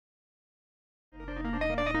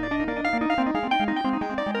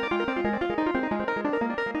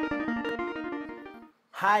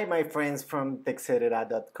Hi, my friends from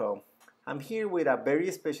TECHcetera.com. I'm here with a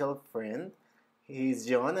very special friend. He's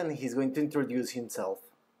Jon and he's going to introduce himself.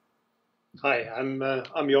 Hi, I'm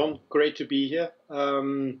Jon. Great to be here.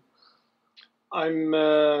 I'm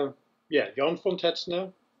Jon von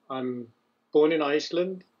Tetzchner. I'm born in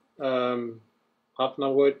Iceland, half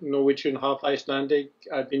Norwegian, half Icelandic.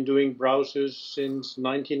 I've been doing browsers since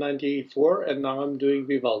 1994, and now I'm doing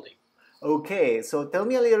Vivaldi. Okay, so tell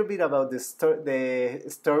me a little bit about the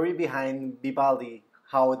story behind Vivaldi.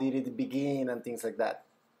 How did it begin and things like that?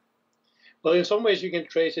 Well, in some ways, you can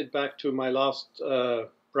trace it back to my last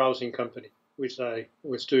browsing company, which I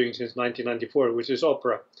was doing since 1994, which is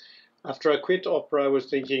Opera. After I quit Opera, I was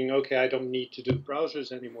thinking, okay, I don't need to do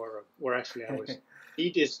browsers anymore. Or actually,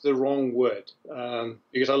 need is the wrong word,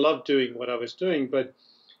 because I loved doing what I was doing. But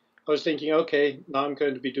I was thinking, okay, now I'm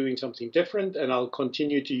going to be doing something different, and I'll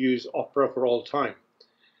continue to use Opera for all time.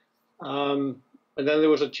 And then there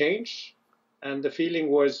was a change, and the feeling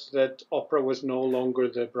was that Opera was no longer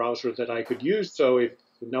the browser that I could use. So if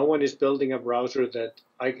no one is building a browser that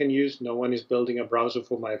I can use, no one is building a browser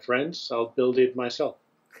for my friends, I'll build it myself.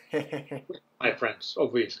 My friends,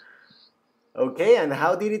 obviously. Okay, and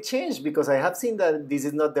how did it change? Because I have seen that this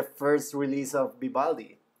is not the first release of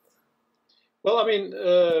Vivaldi. Well, I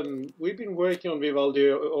mean, we've been working on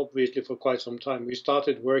Vivaldi obviously for quite some time. We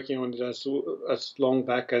started working on it as long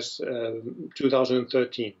back as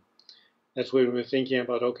 2013. That's when we were thinking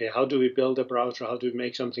about, okay, how do we build a browser? How do we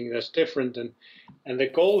make something that's different? And the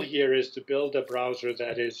goal here is to build a browser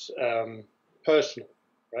that is personal,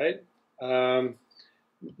 right?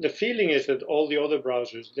 The feeling is that all the other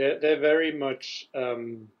browsers, they're very much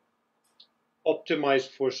optimized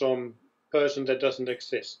for some person that doesn't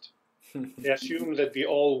exist. They assume that we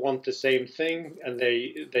all want the same thing, and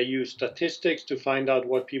they use statistics to find out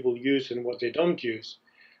what people use and what they don't use.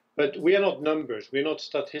 But we are not numbers, we're not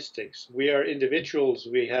statistics. We are individuals,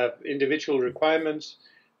 we have individual requirements,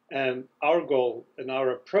 and our goal and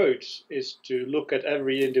our approach is to look at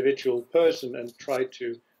every individual person and try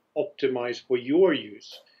to optimize for your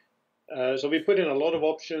use. So we put in a lot of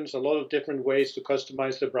options, a lot of different ways to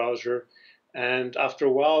customize the browser. And after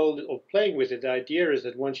a while of playing with it, the idea is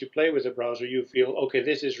that once you play with the browser, you feel, okay,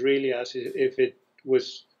 this is really as if it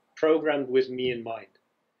was programmed with me in mind.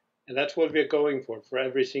 And that's what we're going for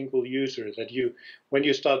every single user, that when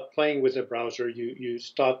you start playing with the browser, you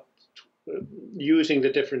start using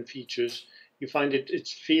the different features, you find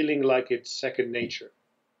it's feeling like it's second nature.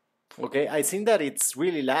 Okay, I think that it's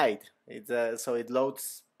really light. So it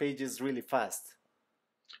loads pages really fast.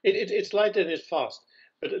 It's light and it's fast.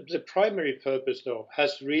 But the primary purpose, though,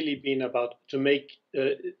 has really been about to make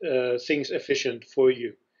things efficient for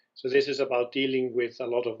you. So this is about dealing with a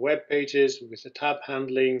lot of web pages, with the tab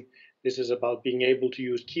handling. This is about being able to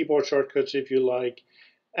use keyboard shortcuts if you like.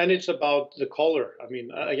 And it's about the color. I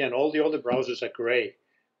mean, again, all the other browsers are gray.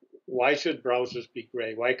 Why should browsers be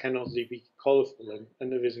gray? Why cannot they be colorful?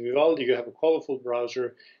 And with Vivaldi, you have a colorful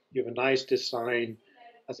browser, you have a nice design.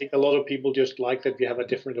 I think a lot of people just like that we have a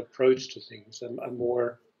different approach to things and are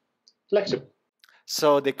more flexible.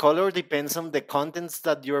 So the color depends on the contents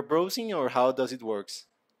that you're browsing, or how does it works?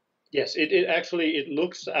 Yes, it actually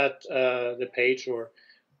looks at the page or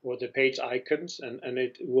the page icons, and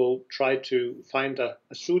it will try to find a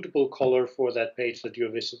suitable color for that page that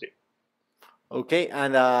you're visiting. Okay,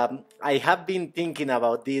 and I have been thinking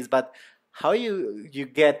about this, but how you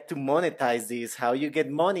get to monetize this? How you get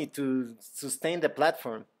money to sustain the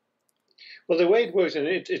platform? Well, the way it works, and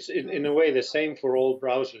it's in a way the same for all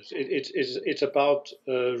browsers. It's about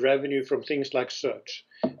revenue from things like search.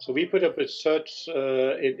 So we put up a search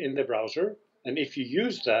in the browser, and if you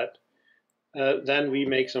use that, then we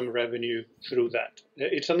make some revenue through that.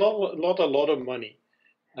 It's not a lot of money.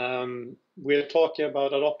 We're talking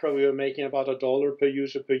about at Opera, we were making about $1 per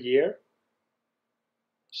user per year.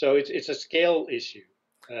 So it's a scale issue.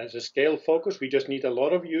 It's a scale focus. We just need a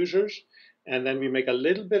lot of users, and then we make a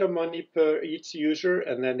little bit of money per each user,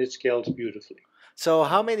 and then it scales beautifully. So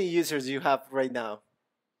how many users do you have right now?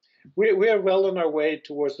 We are well on our way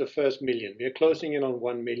towards the first million. We are closing in on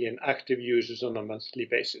 1 million active users on a monthly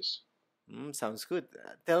basis. Sounds good.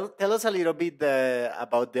 Tell us a little bit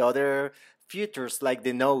about the other features, like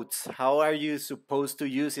the notes. How are you supposed to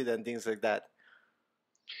use it and things like that?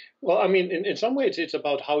 Well, I mean, in some ways, it's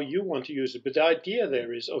about how you want to use it. But the idea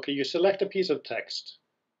there is, okay, you select a piece of text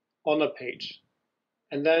on a page,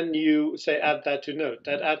 and then you say, add that to note.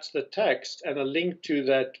 That adds the text and a link to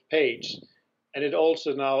that page. And it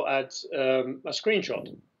also now adds a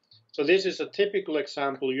screenshot. So this is a typical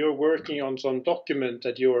example. You're working on some document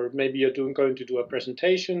that maybe you're going to do a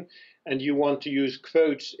presentation, and you want to use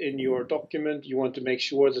quotes in your document. You want to make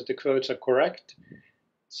sure that the quotes are correct.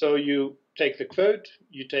 So you take the quote,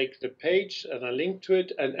 you take the page and a link to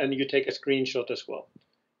it, and you take a screenshot as well.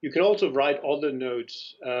 You can also write other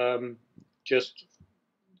notes just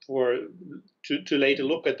to later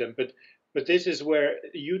look at them. But this is where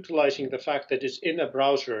utilizing the fact that it's in a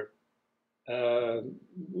browser,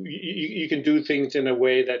 you can do things in a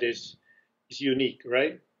way that is unique,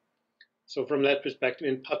 right? So from that perspective,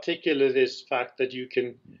 in particular, this fact that you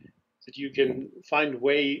can find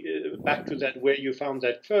way back to that where you found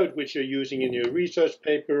that quote, which you're using in your research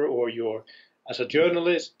paper, or as a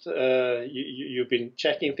journalist, you've been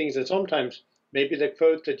checking things, and sometimes maybe the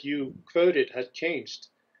quote that you quoted has changed,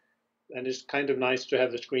 and it's kind of nice to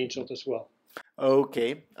have the screenshot as well.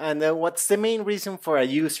 Okay, and what's the main reason for a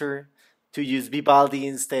user to use Vivaldi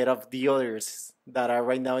instead of the others that are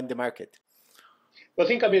right now in the market? Well,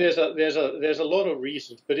 I mean, there's a lot of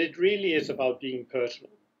reasons, but it really is about being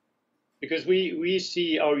personal. Because we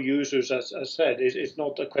see our users, as I said, it's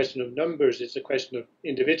not a question of numbers, it's a question of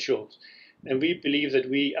individuals. And we believe that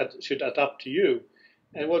we should adapt to you.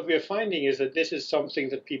 And what we're finding is that this is something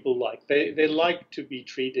that people like. They like to be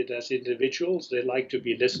treated as individuals, they like to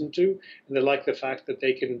be listened to, and they like the fact that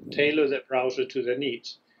they can tailor their browser to their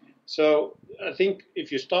needs. So I think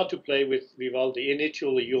if you start to play with Vivaldi,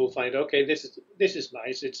 initially you'll find, okay, this is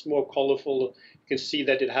nice, it's more colorful, you can see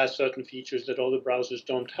that it has certain features that other browsers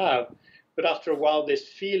don't have. But after a while, this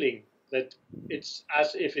feeling that it's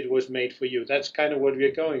as if it was made for you, that's kind of what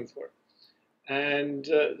we're going for. And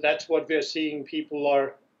that's what we're seeing people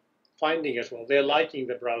are finding as well. They're liking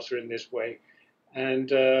the browser in this way. And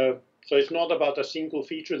so it's not about a single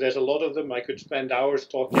feature. There's a lot of them. I could spend hours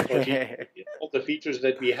talking about all the features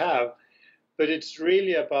that we have. But it's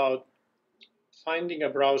really about finding a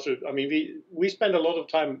browser. I mean, we spend a lot of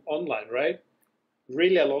time online, right?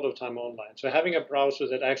 Really a lot of time online. So having a browser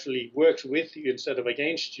that actually works with you instead of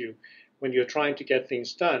against you when you're trying to get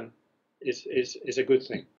things done is a good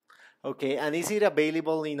thing. Okay, and is it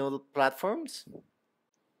available in all platforms?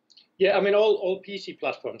 Yeah, I mean, all PC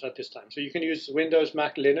platforms at this time. So you can use Windows,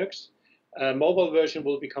 Mac, Linux. Mobile version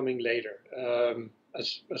will be coming later,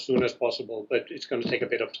 as soon as possible, but it's going to take a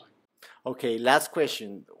bit of time. Okay, last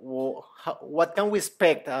question. What can we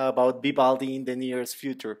expect about Vivaldi in the nearest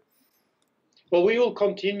future? Well, we will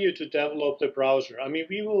continue to develop the browser. I mean,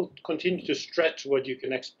 we will continue to stretch what you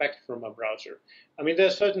can expect from a browser. I mean, there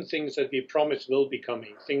are certain things that we promise will be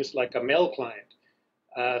coming, things like a mail client,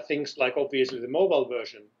 things like obviously the mobile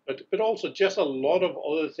version, but also just a lot of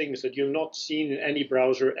other things that you've not seen in any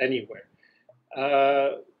browser anywhere.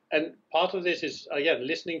 And part of this is, again,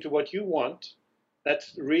 listening to what you want.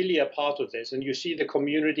 That's really a part of this. And you see the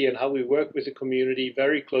community and how we work with the community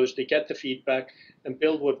very closely, get the feedback and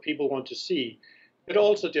build what people want to see. But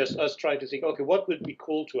also just us trying to think, okay, what would be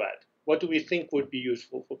cool to add? What do we think would be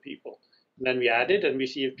useful for people? And then we add it and we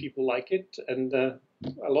see if people like it. And a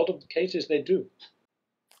lot of cases they do.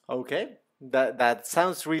 Okay, that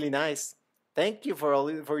sounds really nice. Thank you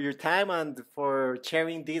for your time and for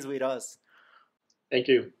sharing this with us. Thank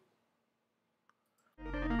you.